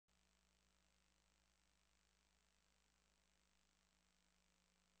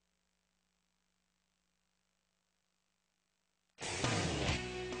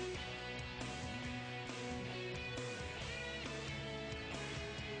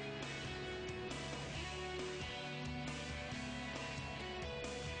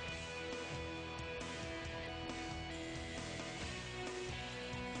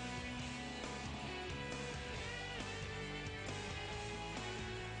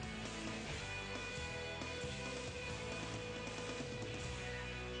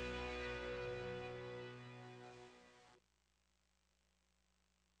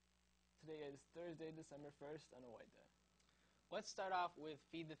Today is Thursday, December 1st, and a white day. Let's start off with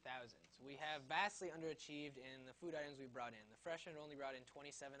Feed the Thousands. We have vastly underachieved in the food items we brought in. The freshmen only brought in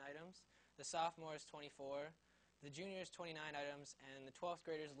 27 items, the sophomores 24, the juniors 29 items, and the 12th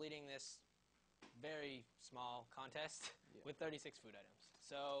graders leading this very small contest with 36 food items.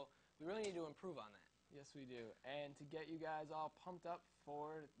 So we really need to improve on that. Yes, we do. And to get you guys all pumped up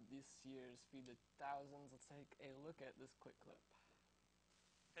for this year's Feed the Thousands, let's take a look at this quick clip.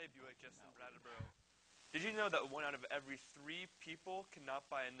 Hey, Buhs-Tv and Brattleboro. Did you know that 1 out of every 3 people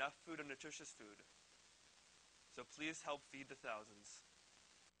cannot buy enough food or nutritious food? So please help feed the thousands.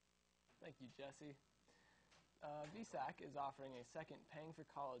 Thank you, Jesse. VSAC is offering a second Paying for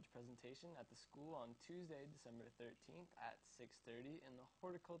College presentation at the school on Tuesday, December 13th at 6:30 in the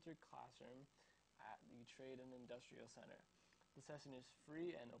horticulture classroom at the Trade and Industrial Center. The session is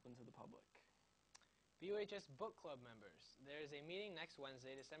free and open to the public. BUHS Book Club members, there is a meeting next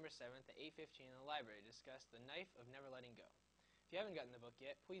Wednesday, December 7th at 8:15 in the library to discuss The Knife of Never Letting Go. If you haven't gotten the book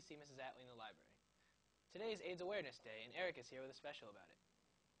yet, please see Mrs. Atlee in the library. Today is AIDS Awareness Day, and Eric is here with a special about it.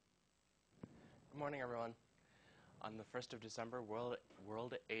 Good morning, everyone. On the 1st of December, World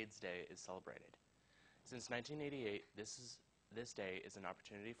AIDS Day is celebrated. Since 1988, this day is an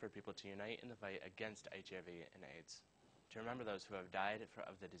opportunity for people to unite in the fight against HIV and AIDS, to remember those who have died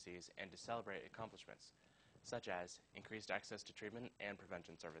of the disease, and to celebrate accomplishments, such as increased access to treatment and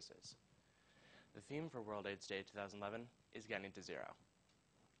prevention services. The theme for World AIDS Day 2011 is Getting to Zero.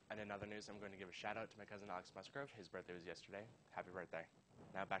 And in other news, I'm going to give a shout out to my cousin Alex Musgrove. His birthday was yesterday. Happy birthday.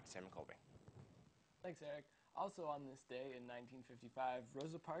 Now back to Sam and Colby. Thanks, Eric. Also on this day in 1955,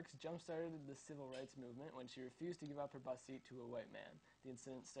 Rosa Parks jump-started the civil rights movement when she refused to give up her bus seat to a white man. The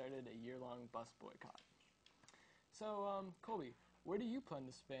incident started a year-long bus boycott. So, Colby, where do you plan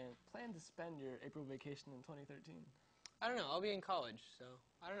to spend your April vacation in 2013? I don't know. I'll be in college, so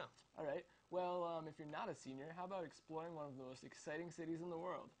I don't know. All right. Well, if you're not a senior, how about exploring one of the most exciting cities in the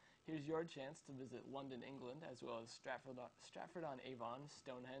world? Here's your chance to visit London, England, as well as Stratford-on-Avon,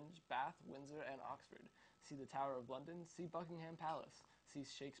 Stonehenge, Bath, Windsor, and Oxford. See the Tower of London, see Buckingham Palace, see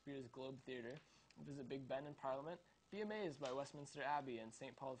Shakespeare's Globe Theatre, visit Big Ben and Parliament, be amazed by Westminster Abbey and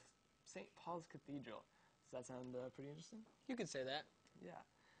St. Paul's Cathedral. Does that sound pretty interesting? You could say that. Yeah.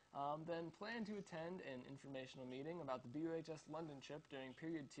 Then plan to attend an informational meeting about the BUHS London trip during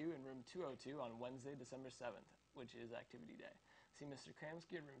Period 2 in Room 202 on Wednesday, December 7th, which is Activity Day. See Mr.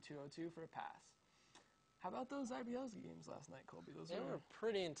 Kramsky at Room 202 for a pass. How about those IBL's games last night, Colby? They were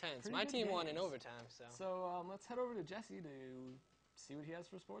pretty intense. My team won in overtime, so. So let's head over to Jesse to see what he has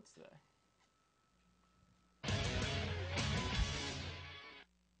for sports today.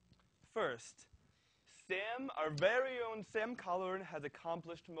 First, Sam, our very own Sam Colleran, has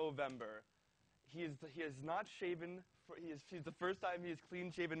accomplished Movember. He has not shaven. He's the first time he is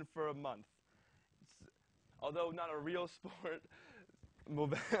clean shaven for a month. Although not a real sport,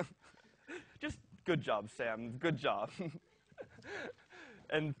 Movember. Just good job, Sam. Good job.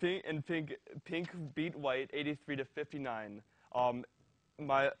 And pink beat white 83-59.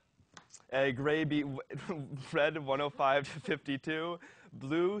 Gray beat red 105-52.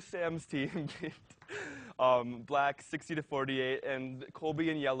 Blue, Sam's team beat black 60-48, and Colby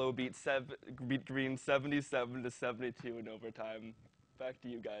and yellow beat green 77-72 in overtime. Back to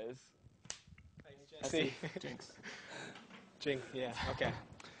you guys. Thanks, Jesse. Jinx. Jinx, yeah, okay.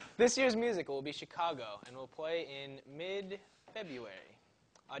 This year's musical will be Chicago, and will play in mid-February.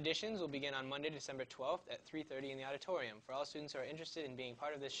 Auditions will begin on Monday, December 12th at 3:30 in the auditorium for all students who are interested in being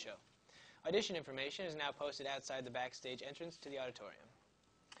part of this show. Audition information is now posted outside the backstage entrance to the auditorium.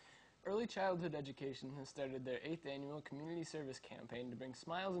 Early Childhood Education has started their 8th annual community service campaign to bring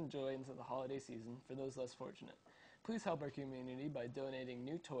smiles and joy into the holiday season for those less fortunate. Please help our community by donating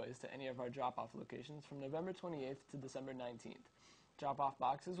new toys to any of our drop-off locations from November 28th to December 19th. Drop-off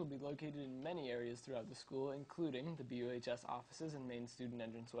boxes will be located in many areas throughout the school, including the BUHS offices and main student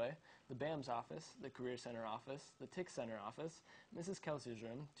entranceway, the BAMS office, the Career Center office, the TIC Center office, Mrs. Kelsey's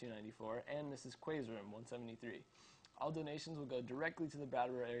room, 294, and Mrs. Quay's room, 173. All donations will go directly to the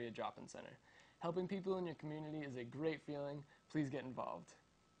Brattleboro Area Drop-In Center. Helping people in your community is a great feeling. Please get involved.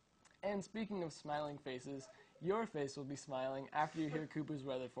 And speaking of smiling faces, your face will be smiling after you hear Cooper's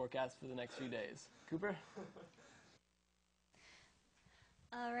weather forecast for the next few days. Cooper?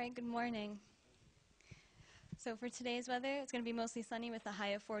 All right, good morning. So for today's weather, it's going to be mostly sunny with a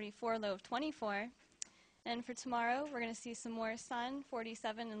high of 44, low of 24. And for tomorrow, we're going to see some more sun,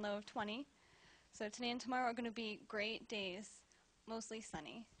 47 and low of 20. So today and tomorrow are going to be great days, mostly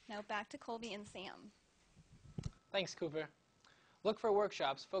sunny. Now back to Colby and Sam. Thanks, Cooper. Look for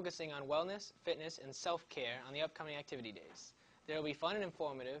workshops focusing on wellness, fitness, and self-care on the upcoming activity days. They will be fun and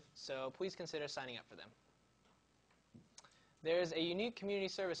informative, so please consider signing up for them. There is a unique community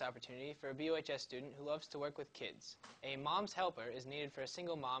service opportunity for a BOHS student who loves to work with kids. A mom's helper is needed for a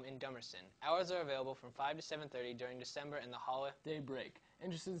single mom in Dummerston. Hours are available from 5 to 7:30 during December and the holiday break.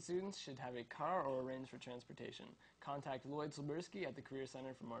 Interested students should have a car or arrange for transportation. Contact Lloyd Silbersky at the Career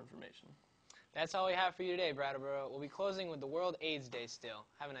Center for more information. That's all we have for you today, Brattleboro. We'll be closing with the World AIDS Day still.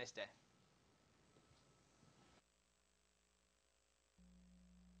 Have a nice day.